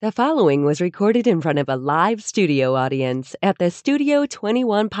The following was recorded in front of a live studio audience at the Studio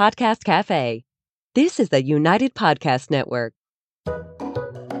 21 Podcast Cafe. This is the United Podcast Network.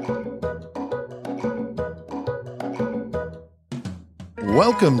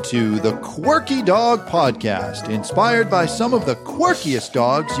 Welcome to the Quirky Dog Podcast, inspired by some of the quirkiest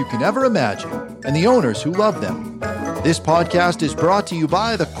dogs you can ever imagine, and the owners who love them. This podcast is brought to you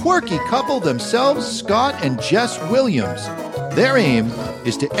by the quirky couple themselves, Scott and Jess Williams. Their aim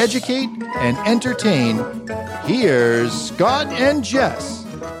is to educate and entertain. Here's Scott and Jess.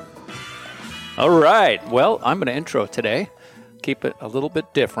 All right. Well, I'm going to intro today. Keep it a little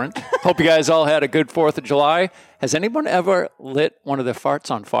bit different. Hope you guys all had a good 4th of July. Has anyone ever lit one of their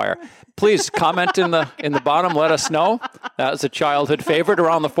farts on fire? Please comment in the bottom. Let us know. That was a childhood favorite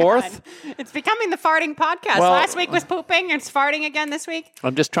around the 4th. It's becoming the farting podcast. Well, last week was pooping. It's farting again this week.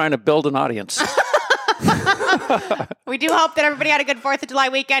 I'm just trying to build an audience. We do hope that everybody had a good 4th of July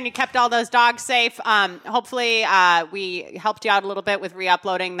weekend. You kept all those dogs safe. Hopefully, we helped you out a little bit with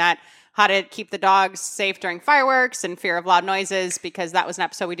re-uploading that how to keep the dogs safe during fireworks and fear of loud noises, because that was an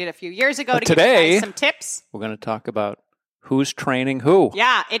episode we did a few years ago to today, give you guys some tips. We're going to talk about who's training who.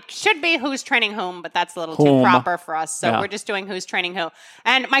 Yeah, it should be who's training whom, but that's a little too proper for us. So We're just doing who's training who.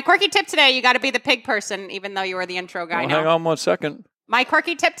 And my quirky tip today, you got to be the pig person, even though you were the intro guy. Hang on 1 second. My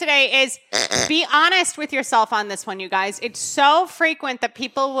quirky tip today is be honest with yourself on this one, you guys. It's so frequent that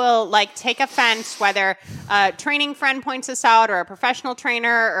people will take offense, whether a training friend points this out or a professional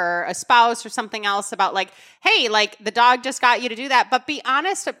trainer or a spouse or something else about hey, the dog just got you to do that. But be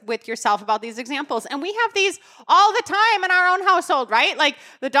honest with yourself about these examples. And we have these all the time in our own household, right?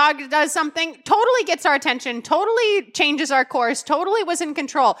 The dog does something, totally gets our attention, totally changes our course, totally was in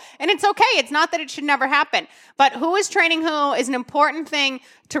control. And it's okay. It's not that it should never happen. But who is training who is an important thing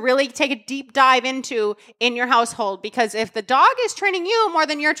to really take a deep dive into in your household, because if the dog is training you more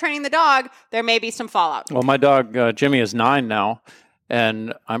than you're training the dog, there may be some fallout. Well, my dog, Jimmy, is 9 now,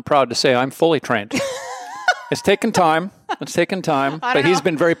 and I'm proud to say I'm fully trained. It's taken time. But he's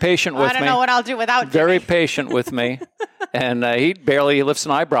been very patient with me. I don't know what I'll do without Jimmy. Very patient with me. And he barely lifts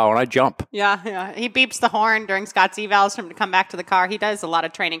an eyebrow when I jump. Yeah. He beeps the horn during Scott's evals for him to come back to the car. He does a lot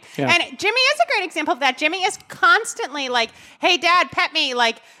of training. Yeah. And Jimmy is a great example of that. Jimmy is constantly hey, Dad, pet me,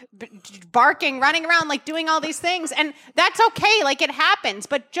 barking, running around, doing all these things. And that's okay. It happens.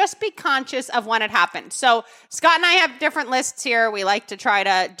 But just be conscious of when it happens. So Scott and I have different lists here. We like to try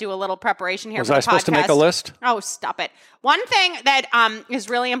to do a little preparation here for the podcast. Was I supposed to make a list? Oh, stop it. One thing that is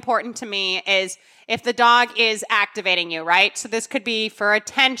really important to me is if the dog is activating you, right? So this could be for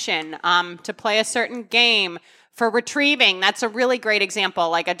attention, to play a certain game, for retrieving. That's a really great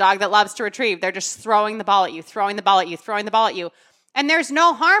example. A dog that loves to retrieve, they're just throwing the ball at you, throwing the ball at you, throwing the ball at you. And there's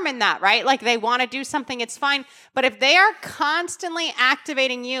no harm in that, right? They want to do something, it's fine. But if they are constantly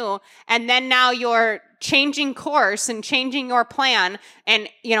activating you, and then now you're changing course and changing your plan and,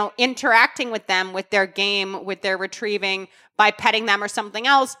 interacting with them, with their game, with their retrieving, by petting them or something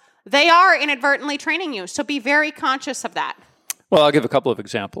else, they are inadvertently training you. So be very conscious of that. Well, I'll give a couple of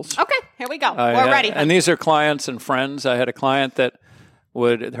examples. Okay, here we go. We're ready. And these are clients and friends. I had a client that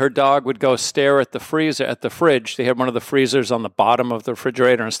her dog would go stare at the fridge. They had one of the freezers on the bottom of the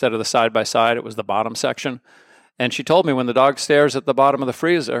refrigerator instead of the side by side. It was the bottom section. And she told me when the dog stares at the bottom of the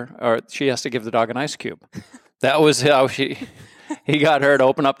freezer, she has to give the dog an ice cube. That was how he got her to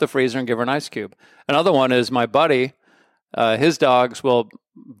open up the freezer and give her an ice cube. Another one is my buddy. His dogs will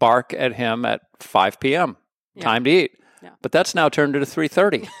bark at him at 5 p.m. Time to eat. Yeah. But that's now turned into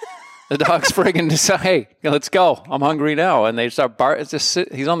 3:30. The dog's friggin' decide, hey, let's go. I'm hungry now. And they start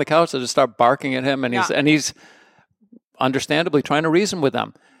he's on the couch. They just start barking at him. And he's understandably trying to reason with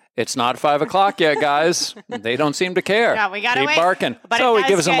them. It's not 5 o'clock yet, guys. They don't seem to care. Yeah, we got to wait. Keep barking. But so he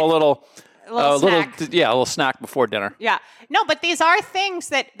gives them a little snack before dinner. Yeah. No, but these are things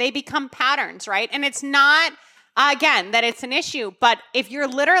that they become patterns, right? And it's not, again, that it's an issue. But if you're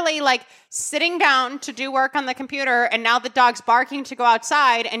literally sitting down to do work on the computer and now the dog's barking to go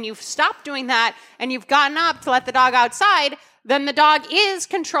outside and you've stopped doing that and you've gotten up to let the dog outside, then the dog is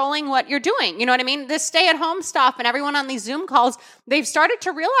controlling what you're doing. You know what I mean? This stay-at-home stuff and everyone on these Zoom calls, they've started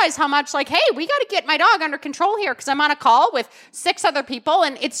to realize how much hey, we got to get my dog under control here because I'm on a call with 6 other people,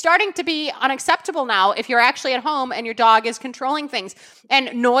 and it's starting to be unacceptable now if you're actually at home and your dog is controlling things.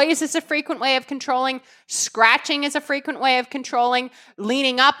 And noise is a frequent way of controlling. Scratching is a frequent way of controlling.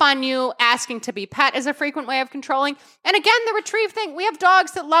 Leaning up on you, asking to be pet is a frequent way of controlling. And again, the retrieve thing, we have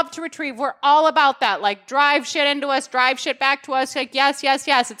dogs that love to retrieve. We're all about that. Drive shit into us, drive shit back to us.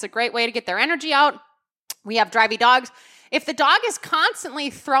 Yes. It's a great way to get their energy out. We have drivey dogs. If the dog is constantly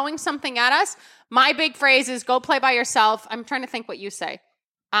throwing something at us, my big phrase is go play by yourself. I'm trying to think what you say.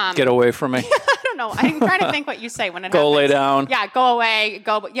 Get away from me. I don't know. I'm trying to think what you say when it Go happens. lay down. Yeah, go away.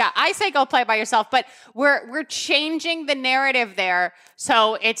 I say go play by yourself, but we're changing the narrative there.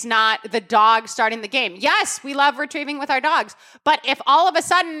 So it's not the dog starting the game. Yes, we love retrieving with our dogs. But if all of a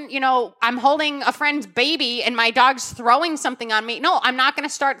sudden, I'm holding a friend's baby and my dog's throwing something on me, no, I'm not going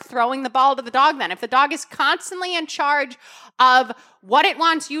to start throwing the ball to the dog then. If the dog is constantly in charge of what it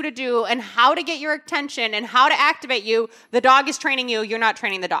wants you to do and how to get your attention and how to activate you, the dog is training you. You're not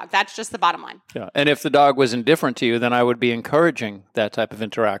training the dog. That's just the bottom line. Yeah. And if the dog was indifferent to you, then I would be encouraging that type of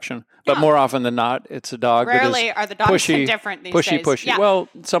interaction. But more often than not, it's a dog Rarely that is are the dogs pushy, indifferent these days. Pushy. Yeah. Well,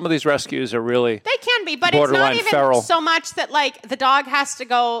 some of these rescues are really They can be, but it's not borderline even feral. so much that like the dog has to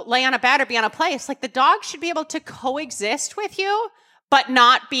go lay on a bed or be on a place. Like the dog should be able to coexist with you, but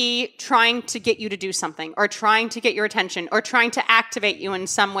not be trying to get you to do something or trying to get your attention or trying to activate you in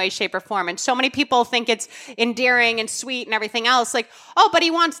some way, shape, or form. And so many people think it's endearing and sweet and everything else. Like, oh, but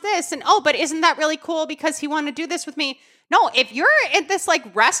he wants this. And oh, but isn't that really cool because he wanted to do this with me? No, if you're at this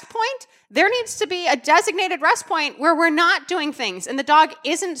like rest point, there needs to be a designated rest point where we're not doing things and the dog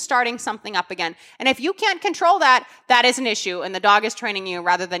isn't starting something up again. And if you can't control that, that is an issue. And the dog is training you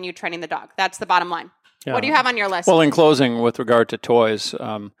rather than you training the dog. That's the bottom line. Yeah. What do you have on your list? Well, in closing, with regard to toys,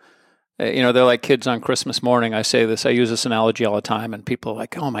 they're like kids on Christmas morning. I say this, I use this analogy all the time, and people are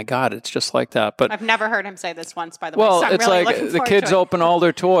like, oh my God, it's just like that. But I've never heard him say this once, by the way. Well, So I'm it's really like looking the forward kids to it. open all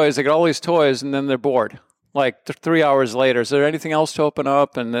their toys, they get all these toys, and then they're bored. Like 3 hours later, is there anything else to open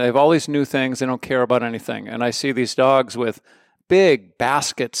up? And they have all these new things, they don't care about anything. And I see these dogs with big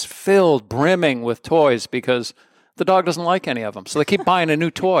baskets filled, brimming with toys because the dog doesn't like any of them. So they keep buying a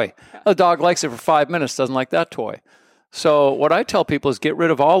new toy. The dog likes it for 5 minutes, doesn't like that toy. So what I tell people is get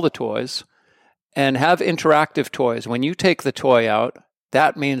rid of all the toys and have interactive toys. When you take the toy out,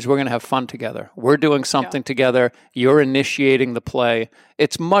 that means we're going to have fun together. We're doing something together. You're initiating the play.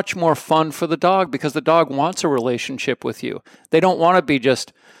 It's much more fun for the dog because the dog wants a relationship with you. They don't want to be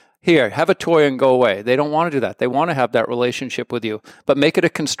just, here, have a toy and go away. They don't want to do that. They want to have that relationship with you, but make it a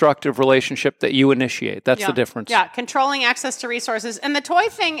constructive relationship that you initiate. That's the difference. Yeah, controlling access to resources. And the toy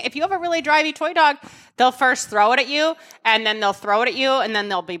thing, if you have a really drivey toy dog, they'll first throw it at you, and then they'll throw it at you, and then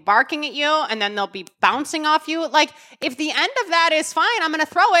they'll be barking at you, and then they'll be bouncing off you. Like, if the end of that is fine, I'm going to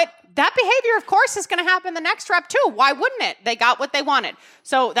throw it, that behavior, of course, is going to happen the next rep, too. Why wouldn't it? They got what they wanted.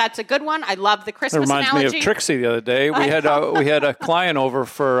 So that's a good one. I love the Christmas analogy. It reminds me of Trixie the other day. We had a client over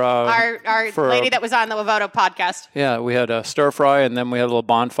for... our lady that was on the Wavoto podcast. Yeah, we had a stir fry, and then we had a little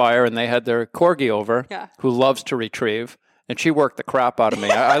bonfire, and they had their corgi over, who loves to retrieve. And she worked the crap out of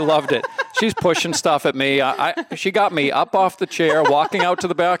me. I loved it. She's pushing stuff at me. She got me up off the chair, walking out to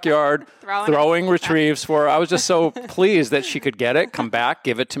the backyard, throwing retrieves for her. I was just so pleased that she could get it, come back,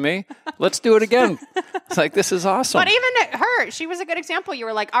 give it to me. Let's do it again. It's like, this is awesome. But even her, she was a good example. You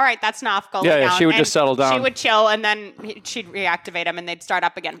were like, all right, that's enough. Go lay down. She would just settle down. She would chill, and then she'd reactivate them, and they'd start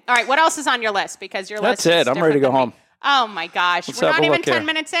up again. All right, what else is on your list? Because your list That's it. I'm ready to go home. Oh, my gosh. We're not even 10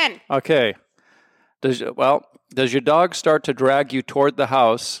 minutes in. Okay. Does your dog start to drag you toward the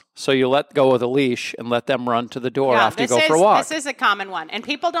house so you let go of the leash and let them run to the door after you go for a walk? This is a common one, and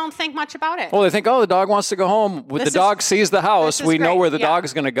people don't think much about it. Well, they think, the dog wants to go home. When the dog sees the house, we know where the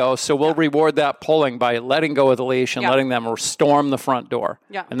dog's going to go, so we'll reward that pulling by letting go of the leash and letting them storm the front door.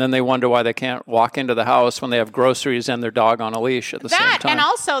 Yeah. And then they wonder why they can't walk into the house when they have groceries and their dog on a leash at the same time. And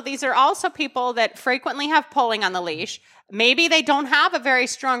also, these are also people that frequently have pulling on the leash. Maybe they don't have a very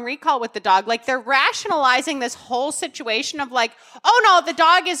strong recall with the dog. Like, they're rationalizing this whole situation of like, oh no, the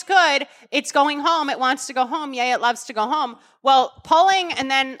dog is good. It's going home. It wants to go home. Yay, it loves to go home. Well, pulling and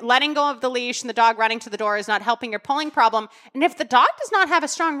then letting go of the leash and the dog running to the door is not helping your pulling problem. And if the dog does not have a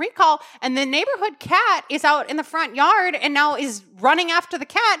strong recall and the neighborhood cat is out in the front yard and now is running after the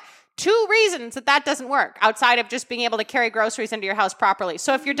cat, 2 reasons that doesn't work outside of just being able to carry groceries into your house properly.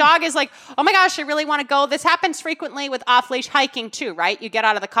 So if your dog is like, oh my gosh, I really want to go. This happens frequently with off-leash hiking too, right? You get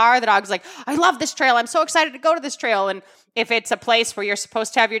out of the car, the dog's like, I love this trail. I'm so excited to go to this trail. And if it's a place where you're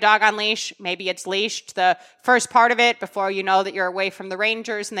supposed to have your dog on leash, maybe it's leashed the first part of it before you know that you're away from the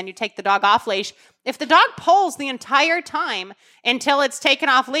rangers, and then you take the dog off leash. If the dog pulls the entire time until it's taken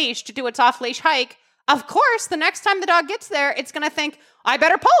off leash to do its off-leash hike, of course, the next time the dog gets there, it's going to think, I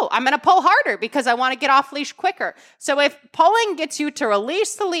better pull. I'm going to pull harder because I want to get off leash quicker. So if pulling gets you to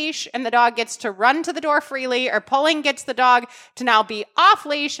release the leash and the dog gets to run to the door freely, or pulling gets the dog to now be off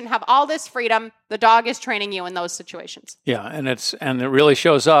leash and have all this freedom, the dog is training you in those situations. Yeah, and it really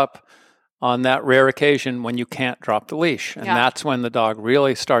shows up on that rare occasion when you can't drop the leash. And that's when the dog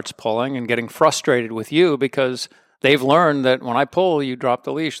really starts pulling and getting frustrated with you because they've learned that when I pull, you drop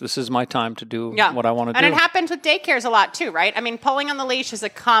the leash. This is my time to do what I want to do. And it happens with daycares a lot too, right? I mean, pulling on the leash is a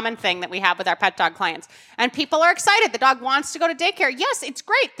common thing that we have with our pet dog clients. And people are excited. The dog wants to go to daycare. Yes, it's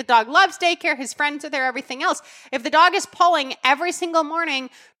great. The dog loves daycare. His friends are there, everything else. If the dog is pulling every single morning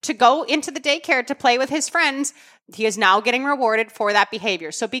to go into the daycare to play with his friends, he is now getting rewarded for that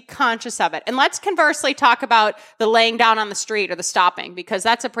behavior. So be conscious of it. And let's conversely talk about the laying down on the street or the stopping, because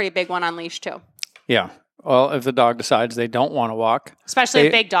that's a pretty big one on leash too. Yeah. Well, if the dog decides they don't want to walk, especially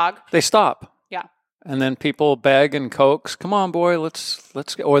a big dog, they stop. Yeah. And then people beg and coax, come on, boy, let's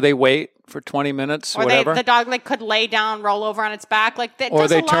go. Or they wait for 20 minutes or whatever. The dog could lay down, roll over on its back. Like that or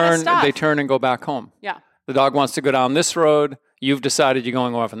does they a lot of stuff. They turn and go back home. Yeah. The dog wants to go down this road. You've decided you're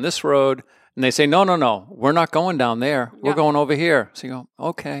going off on this road. And they say, no, we're not going down there. We're going over here. So you go,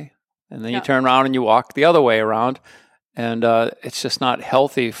 okay. And then you turn around and you walk the other way around. And it's just not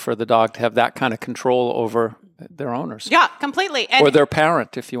healthy for the dog to have that kind of control over their owners. Yeah, completely. Or their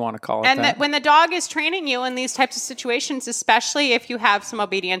parent, if you want to call it that. And when the dog is training you in these types of situations, especially if you have some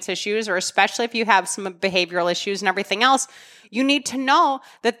obedience issues or especially if you have some behavioral issues and everything else, you need to know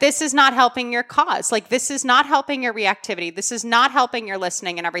that this is not helping your cause. Like, this is not helping your reactivity. This is not helping your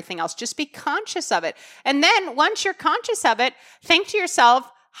listening and everything else. Just be conscious of it. And then once you're conscious of it, think to yourself,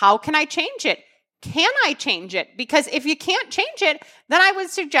 how can I change it? Can I change it? Because if you can't change it, then I would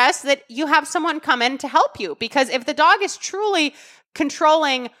suggest that you have someone come in to help you. Because if the dog is truly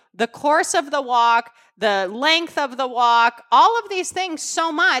controlling the course of the walk, the length of the walk, all of these things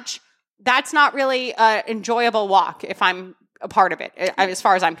so much, that's not really an enjoyable walk if I'm a part of it, as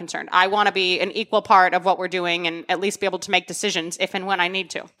far as I'm concerned. I want to be an equal part of what we're doing and at least be able to make decisions if and when I need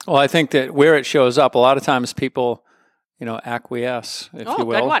to. Well, I think that where it shows up, a lot of times people, acquiesce, if you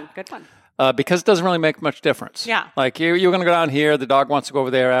will. Good one. Because it doesn't really make much difference. Yeah. Like you're going to go down here, the dog wants to go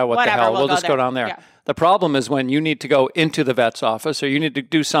over there, what Whatever, the hell, we'll just there. go down there. Yeah. The problem is when you need to go into the vet's office or you need to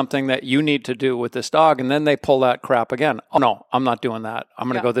do something that you need to do with this dog, and then they pull that crap again. Oh, no, I'm not doing that. I'm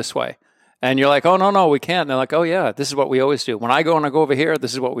going to go this way. And you're like, oh, no, we can't. And they're like, oh, yeah, this is what we always do. When I go over here,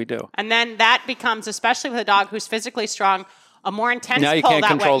 this is what we do. And then that becomes, especially with a dog who's physically strong, a more intense now you pull can't that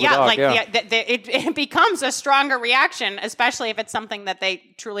control way. the dog, it becomes a stronger reaction, especially if it's something that they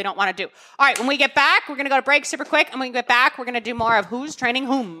truly don't want to do. All right, when we get back, we're going to go to break super quick. And when we get back, we're going to do more of Who's Training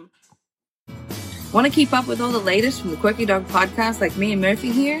Whom. Want to keep up with all the latest from the Quirky Dog Podcast like me and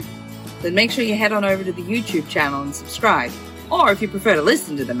Murphy here? Then make sure you head on over to the YouTube channel and subscribe. Or if you prefer to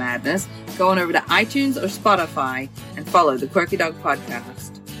listen to the madness, go on over to iTunes or Spotify and follow the Quirky Dog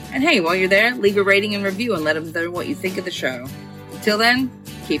Podcast. And hey, while you're there, leave a rating and review and let them know what you think of the show. Until then,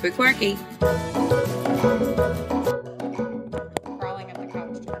 keep it quirky. Crawling at the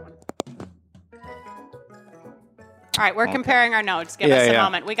couch. All right, we're comparing our notes. Give us a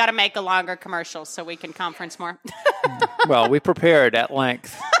moment. We got to make a longer commercial so we can conference more. Well, we prepared at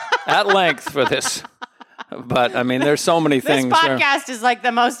length for this. But, I mean, there's so many things. This podcast is like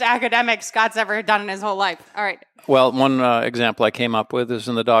the most academic Scott's ever done in his whole life. All right. Well, one example I came up with is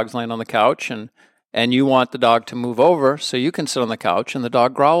when the dog's laying on the couch and you want the dog to move over so you can sit on the couch, and the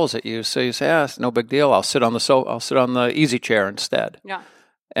dog growls at you. So you say, it's no big deal. I'll sit on the easy chair instead. Yeah.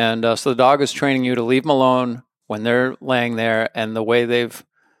 And so the dog is training you to leave them alone when they're laying there, and the way they've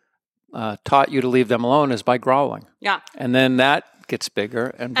taught you to leave them alone is by growling. Yeah. And then that gets bigger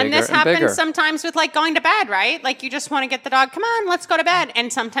and bigger and bigger. And this happens sometimes with like going to bed, right? Like you just want to get the dog, come on, let's go to bed.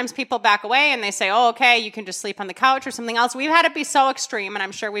 And sometimes people back away and they say, oh, okay, you can just sleep on the couch or something else. We've had it be so extreme, and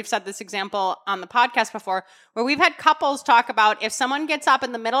I'm sure we've said this example on the podcast before, where we've had couples talk about if someone gets up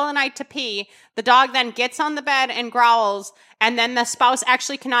in the middle of the night to pee, the dog then gets on the bed and growls, and then the spouse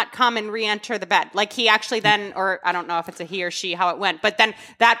actually cannot come and re-enter the bed. Like he actually then, or I don't know if it's a he or she, how it went, but then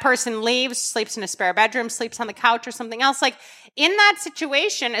that person leaves, sleeps in a spare bedroom, sleeps on the couch or something else. Like in that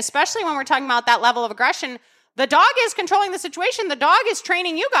situation, especially when we're talking about that level of aggression, the dog is controlling the situation. The dog is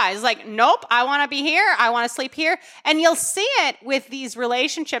training you guys. Like, nope, I want to be here. I want to sleep here. And you'll see it with these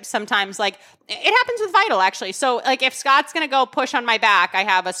relationships sometimes. Like, it happens with Vital, actually. So, like, if Scott's going to go push on my back, I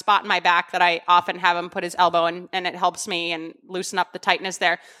have a spot in my back that I often have him put his elbow in, and it helps me and loosen up the tightness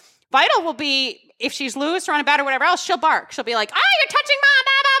there. Vital will be, if she's loose or on a bed or whatever else, she'll bark. She'll be like, you're touching mom,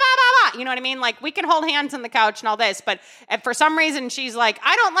 blah, blah, blah, blah, blah. You know what I mean? Like, we can hold hands on the couch and all this, but if for some reason she's like,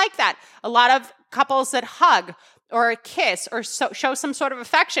 I don't like that. A lot of couples that hug or kiss or show some sort of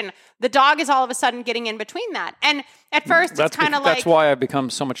affection, the dog is all of a sudden getting in between that. And At first, it's kind of like... That's why I've become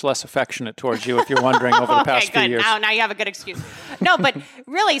so much less affectionate towards you, if you're wondering, over the past few years. Now you have a good excuse. No, but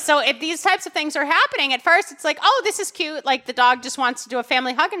really, so if these types of things are happening, at first it's like, oh, this is cute. Like the dog just wants to do a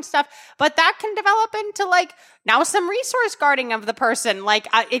family hug and stuff. But that can develop into like now some resource guarding of the person. Like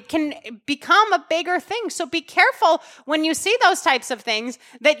it can become a bigger thing. So be careful when you see those types of things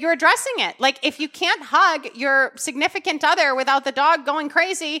that you're addressing it. Like if you can't hug your significant other without the dog going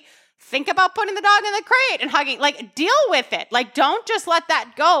crazy, think about putting the dog in the crate and hugging, like deal with it. Like don't just let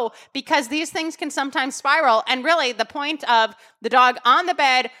that go, because these things can sometimes spiral. And really the point of the dog on the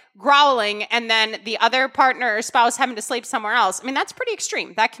bed growling and then the other partner or spouse having to sleep somewhere else, I mean, that's pretty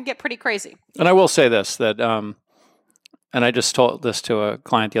extreme. That can get pretty crazy. And I will say this, that, and I just told this to a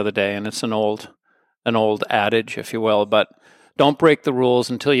client the other day, and it's an old adage, if you will, but don't break the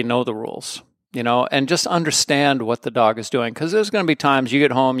rules until you know the rules. You know, and just understand what the dog is doing. Because there's going to be times you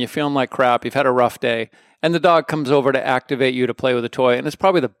get home, you're feeling like crap, you've had a rough day, and the dog comes over to activate you to play with a toy, and it's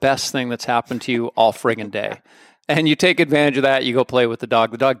probably the best thing that's happened to you all friggin' day. And you take advantage of that, you go play with the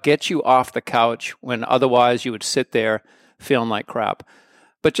dog. The dog gets you off the couch when otherwise you would sit there feeling like crap.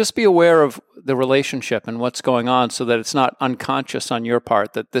 But just be aware of the relationship and what's going on so that it's not unconscious on your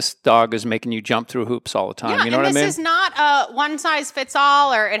part that this dog is making you jump through hoops all the time. Yeah, you know what I mean? This is not a one size fits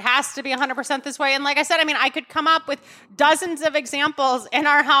all, or it has to be 100% this way. And like I said, I mean, I could come up with dozens of examples in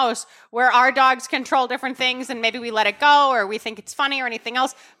our house where our dogs control different things and maybe we let it go or we think it's funny or anything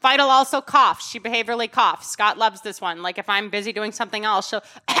else. Vital also coughs. She behaviorally coughs. Scott loves this one. Like if I'm busy doing something else, she'll...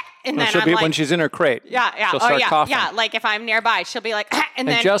 And then she'll be like, when she's in her crate. Yeah. She'll start coughing. Yeah, like if I'm nearby, she'll be like, and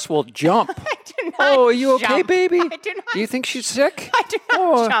then Jess will jump. I do not Oh, are you okay, jump. baby? I do not. Do you think she's sick? I do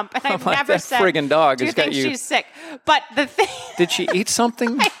not jump, and I've like never that said. friggin' dog do you has got think you. she's sick? But the thing. Did she eat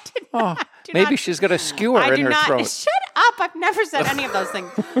something? I did not. Maybe she's got a skewer in her throat. Shut up! I've never said any of those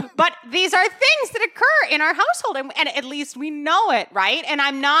things. But these are things that occur in our household, and at least we know it, right? And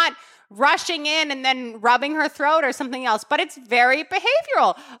I'm not rushing in and then rubbing her throat or something else, but it's very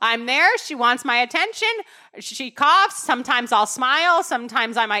behavioral. I'm there. She wants my attention. She coughs. Sometimes I'll smile.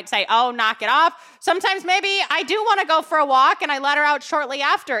 Sometimes I might say, oh, knock it off. Sometimes maybe I do want to go for a walk and I let her out shortly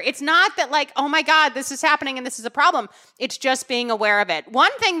after. It's not that like, oh my God, this is happening and this is a problem. It's just being aware of it.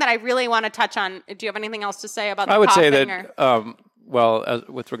 One thing that I really want to touch on, do you have anything else to say about the coughing? I would say that,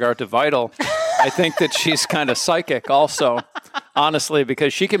 with regard to Vital, I think that she's kind of psychic also, honestly,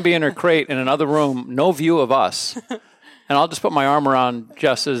 because she can be in her crate in another room, no view of us. And I'll just put my arm around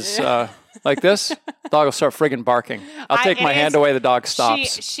Jess's, like this, dog will start friggin' barking. I'll take my hand away, the dog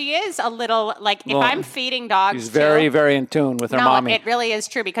stops. She is a little, like, if I'm feeding dogs, she's very, very in tune with her mommy. It really is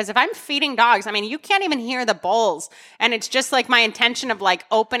true, because if I'm feeding dogs, I mean, you can't even hear the bowls, and it's just like my intention of, like,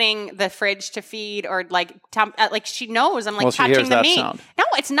 opening the fridge to feed, or, like, she knows I'm, like, touching the meat. Sound. No,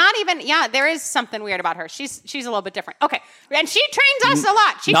 it's not even, there is something weird about her. She's a little bit different. Okay, and she trains us a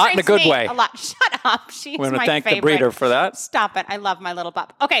lot. She not trains in a good me way. A lot. Shut up. She's We're going my to thank favorite. the breeder for that. Stop it. I love my little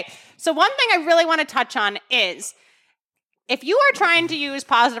pup. Okay, so one thing I really want to touch on is if you are trying to use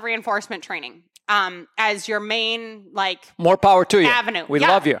positive reinforcement training as your main, like, more power to you. Avenue. We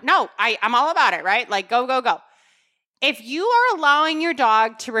love you. No, I'm all about it, right? Like, go, go, go. If you are allowing your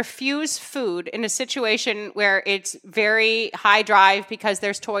dog to refuse food in a situation where it's very high drive because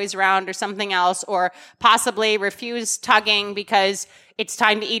there's toys around or something else, or possibly refuse tugging because it's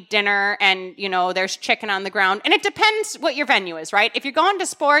time to eat dinner and, there's chicken on the ground. And it depends what your venue is, right? If you're going to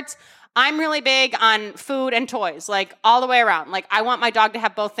sports, I'm really big on food and toys, like all the way around. Like, I want my dog to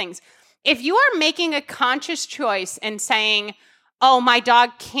have both things. If you are making a conscious choice and saying, oh, my dog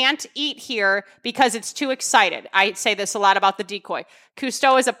can't eat here because it's too excited. I say this a lot about the decoy.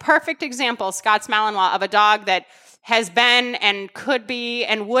 Cousteau is a perfect example, Scott's Malinois, of a dog that has been and could be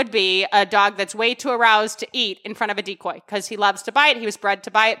and would be a dog that's way too aroused to eat in front of a decoy because he loves to bite. He was bred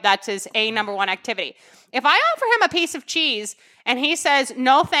to bite. That's his number one activity. If I offer him a piece of cheese and he says,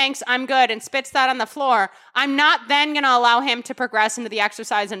 no thanks, I'm good, and spits that on the floor, I'm not then going to allow him to progress into the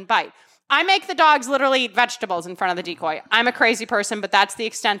exercise and bite. I make the dogs literally eat vegetables in front of the decoy. I'm a crazy person, but that's the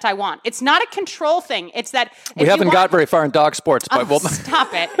extent I want. It's not a control thing. It's that we haven't got very far in dog sports, but we'll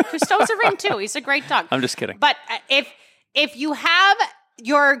stop it. Cousteau's a ring too. He's a great dog. I'm just kidding. But if you have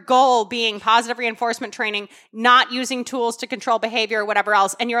your goal being positive reinforcement training, not using tools to control behavior or whatever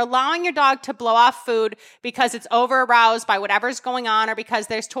else, and you're allowing your dog to blow off food because it's over aroused by whatever's going on or because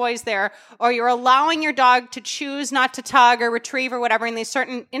there's toys there, or you're allowing your dog to choose not to tug or retrieve or whatever in these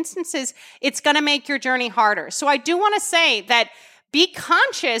certain instances, it's going to make your journey harder. So I do want to say that be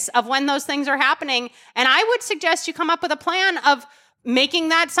conscious of when those things are happening, and I would suggest you come up with a plan of making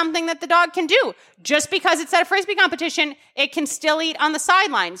that something that the dog can do. Just because it's at a Frisbee competition, it can still eat on the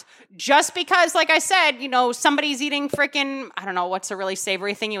sidelines. Just because, like I said, somebody's eating freaking, I don't know, what's a really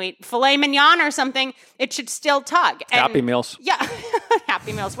savory thing you eat? Filet mignon or something, it should still tug. Happy Meals. Yeah,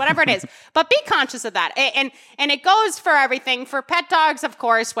 Happy Meals, whatever it is. But be conscious of that. And it goes for everything. For pet dogs, of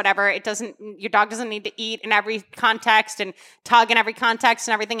course, whatever. Your dog doesn't need to eat in every context and tug in every context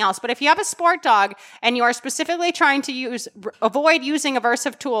and everything else. But if you have a sport dog and you are specifically trying to avoid using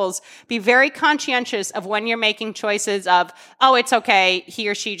aversive tools, be very conscientious of when you're making choices of, oh, it's okay, he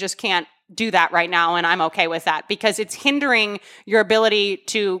or she just can't do that right now and I'm okay with that, because it's hindering your ability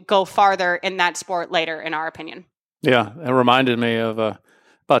to go farther in that sport later, in our opinion. Yeah, it reminded me of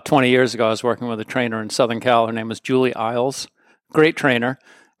about 20 years ago, I was working with a trainer in Southern Cal. Her name was Julie Isles, great trainer,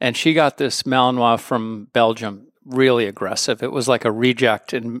 and she got this Malinois from Belgium, really aggressive. It was like a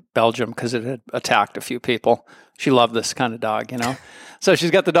reject in Belgium because it had attacked a few people. She loved this kind of dog, So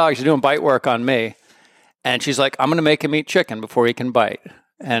she's got the dog. She's doing bite work on me. And she's like, I'm going to make him eat chicken before he can bite.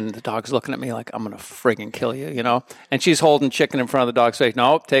 And the dog's looking at me like, I'm going to friggin' kill you, And she's holding chicken in front of the dog's face.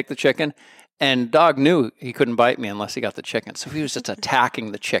 No, take the chicken. And dog knew he couldn't bite me unless he got the chicken. So he was just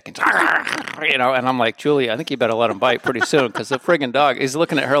attacking the chicken, and I'm like, Julie, I think you better let him bite pretty soon, because the friggin' dog is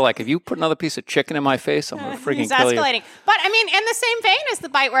looking at her like, if you put another piece of chicken in my face, I'm going to friggin' kill you. He's escalating. But I mean, in the same vein as the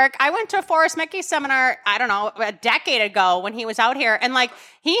bite work, I went to a Forrest Mickey seminar, I don't know, a decade ago when he was out here. And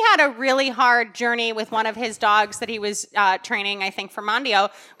he had a really hard journey with one of his dogs that he was training, I think, for Mondio,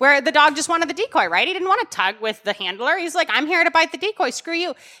 where the dog just wanted the decoy, right? He didn't want to tug with the handler. He's like, I'm here to bite the decoy. Screw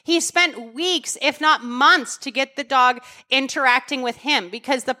you. He spent weeks, if not months, to get the dog interacting with him,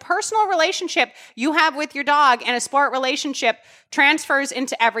 because the personal relationship you have with your dog and a sport relationship transfers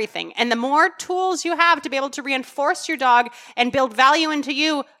into everything. And the more tools you have to be able to reinforce your dog and build value into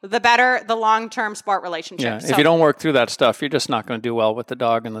you, the better the long-term sport relationship. Yeah, if you don't work through that stuff, you're just not going to do well with the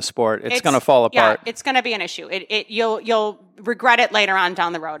dog in the sport. It's going to fall apart. Yeah, it's going to be an issue. You'll regret it later on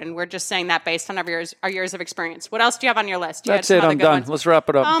down the road. And we're just saying that based on our years of experience. What else do you have on your list? That's it. I'm done. Let's wrap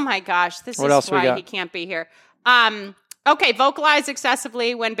it up. Oh my gosh, this is why he can't be here. Okay, vocalize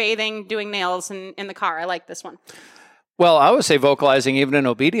excessively when bathing, doing nails in the car. I like this one. Well, I would say vocalizing even in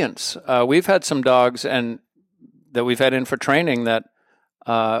obedience. We've had some dogs that we've had in for training that,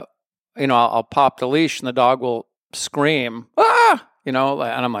 I'll pop the leash and the dog will scream, ah, and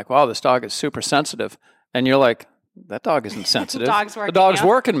I'm like, wow, this dog is super sensitive. And you're like, that dog isn't sensitive. The dog's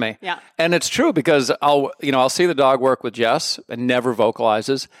working me. Yeah. And it's true, because I'll see the dog work with Jess and never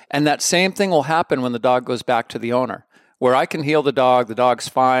vocalizes. And that same thing will happen when the dog goes back to the owner, where I can heel the dog's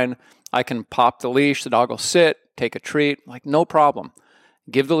fine. I can pop the leash, the dog will sit, take a treat, like no problem.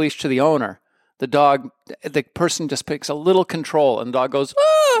 Give the leash to the owner. The person just takes a little control and the dog goes,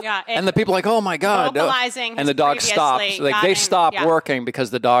 ah! Yeah, and the people are like, oh my God. Vocalizing and the dog stops. They stop working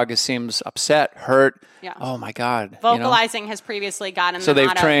because the dog seems upset, hurt. Yeah. Oh my God. Vocalizing has previously gotten them. So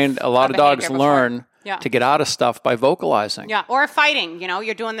they've trained, a lot of dogs learn to get out of stuff by vocalizing. Yeah, or fighting.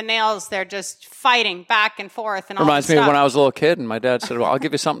 You're doing the nails, they're just fighting back and forth. And reminds me of when I was a little kid and my dad said, well, I'll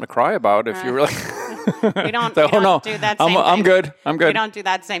give you something to cry about if you really... We don't do that same thing. I'm good. We don't do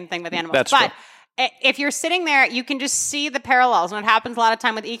that same thing with animals. That's true. If you're sitting there, you can just see the parallels. And it happens a lot of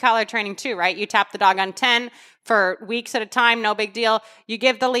time with e-collar training too, right? You tap the dog on 10 for weeks at a time, no big deal. You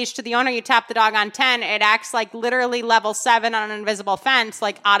give the leash to the owner, you tap the dog on 10. It acts like literally level 7 on an invisible fence,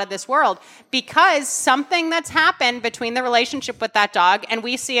 like out of this world. Because something that's happened between the relationship with that dog, and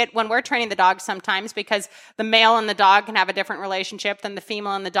we see it when we're training the dog sometimes, because the male and the dog can have a different relationship than the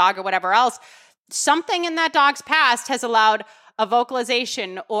female and the dog or whatever else. Something in that dog's past has allowed a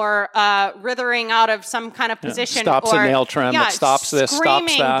vocalization or writhing out of some kind of position. Stops a nail trim. It stops this, screaming,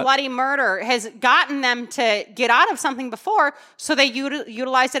 stops that. Bloody murder has gotten them to get out of something before, so they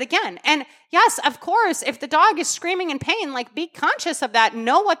utilize it again. And yes, of course, if the dog is screaming in pain, be conscious of that,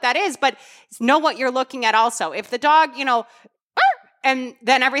 know what that is, but know what you're looking at also. If the dog, and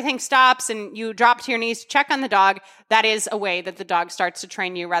then everything stops and you drop to your knees to check on the dog, that is a way that the dog starts to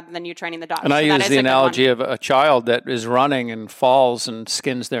train you rather than you training the dog. And I use the analogy of a child that is running and falls and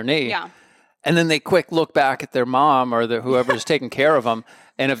skins their knee. Yeah. And then they quick look back at their mom or whoever's taking care of them.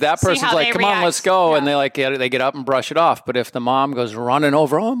 And if that person's like, come on, let's go. And they get up and brush it off. But if the mom goes running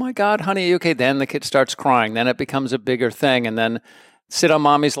over, oh my God, honey, are you okay? Then the kid starts crying. Then it becomes a bigger thing. And then sit on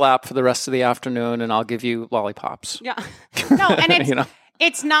mommy's lap for the rest of the afternoon and I'll give you lollipops. Yeah. No, and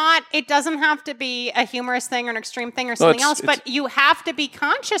It's not, it doesn't have to be a humorous thing or an extreme thing or something else, but you have to be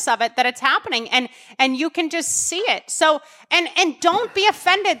conscious of it, that it's happening, and you can just see it. So, and don't be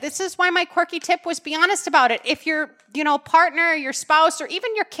offended. This is why my quirky tip was be honest about it. If your, partner, your spouse, or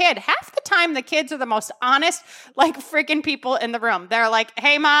even your kid, half the time the kids are the most honest, like freaking people in the room. They're like,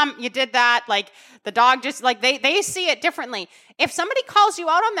 hey mom, you did that. Like the dog just like, they see it differently. If somebody calls you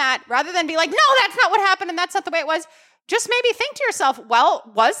out on that, rather than be like, no, that's not what happened and that's not the way it was, just maybe think to yourself, well,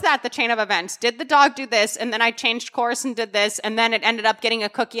 was that the chain of events? Did the dog do this? And then I changed course and did this. And then it ended up getting a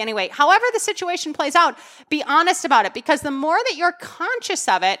cookie anyway. However the situation plays out, be honest about it, because the more that you're conscious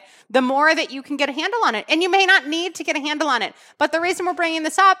of it, the more that you can get a handle on it. And you may not need to get a handle on it. But the reason we're bringing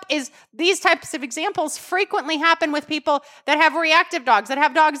this up is these types of examples frequently happen with people that have reactive dogs, that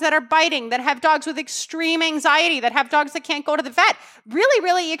have dogs that are biting, that have dogs with extreme anxiety, that have dogs that can't go to the vet. Really,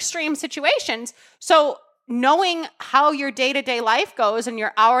 really extreme situations. So knowing how your day-to-day life goes and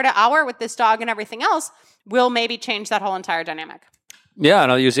your hour-to-hour with this dog and everything else will maybe change that whole entire dynamic. Yeah,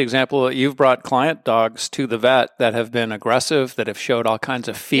 and I'll use the example that you've brought client dogs to the vet that have been aggressive, that have showed all kinds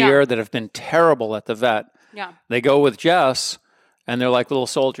of fear, that have been terrible at the vet. Yeah. They go with Jess, and they're like little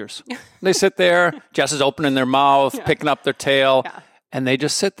soldiers. They sit there, Jess is opening their mouth, picking up their tail, and they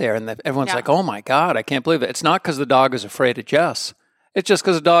just sit there, and everyone's like, oh my God, I can't believe it. It's not because the dog is afraid of Jess. It's just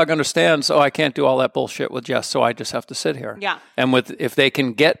because the dog understands, I can't do all that bullshit with Jess, so I just have to sit here. Yeah. And if they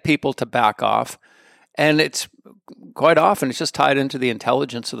can get people to back off, and it's quite often, it's just tied into the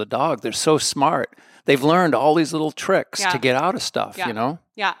intelligence of the dog. They're so smart. They've learned all these little tricks to get out of stuff,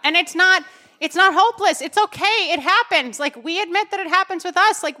 Yeah. And it's not hopeless. It's okay. It happens. Like, we admit that it happens with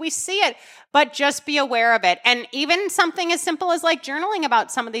us. Like, we see it, but just be aware of it. And even something as simple as like journaling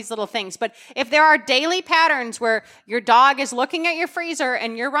about some of these little things. But if there are daily patterns where your dog is looking at your freezer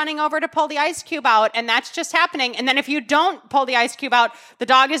and you're running over to pull the ice cube out and that's just happening. And then if you don't pull the ice cube out, the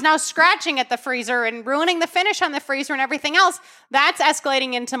dog is now scratching at the freezer and ruining the finish on the freezer and everything else, that's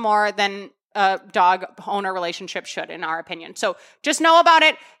escalating into more than a dog owner relationship should, in our opinion. So just know about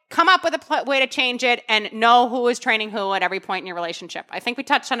it. Come up with a way to change it, and know who is training who at every point in your relationship. I think we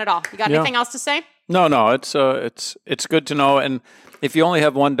touched on it all. You got anything else to say? No. It's good to know. And if you only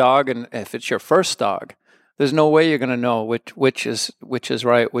have one dog, and if it's your first dog, there's no way you're going to know which is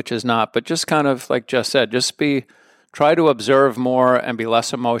right, which is not. But just kind of like Jess said, try to observe more and be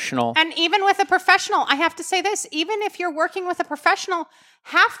less emotional. And even with a professional, I have to say this, even if you're working with a professional,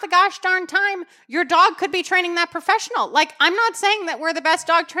 half the gosh darn time, your dog could be training that professional. Like, I'm not saying that we're the best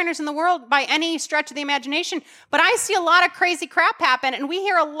dog trainers in the world by any stretch of the imagination, but I see a lot of crazy crap happen, and we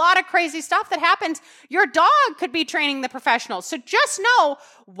hear a lot of crazy stuff that happens. Your dog could be training the professional. So just know,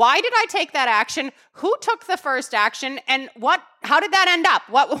 why did I take that action? Who took the first action? And how did that end up?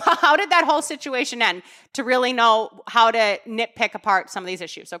 How did that whole situation end? To really know how to nitpick apart some of these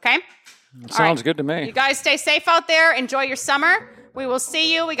issues, okay? Sounds good to me. You guys stay safe out there. Enjoy your summer. We will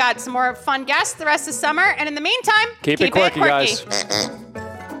see you. We got some more fun guests the rest of summer. And in the meantime, keep it quirky, guys.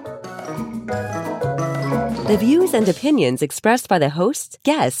 The views and opinions expressed by the hosts,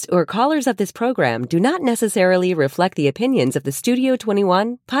 guests, or callers of this program do not necessarily reflect the opinions of the Studio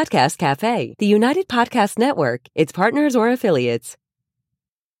 21 Podcast Cafe, the United Podcast Network, its partners, or affiliates.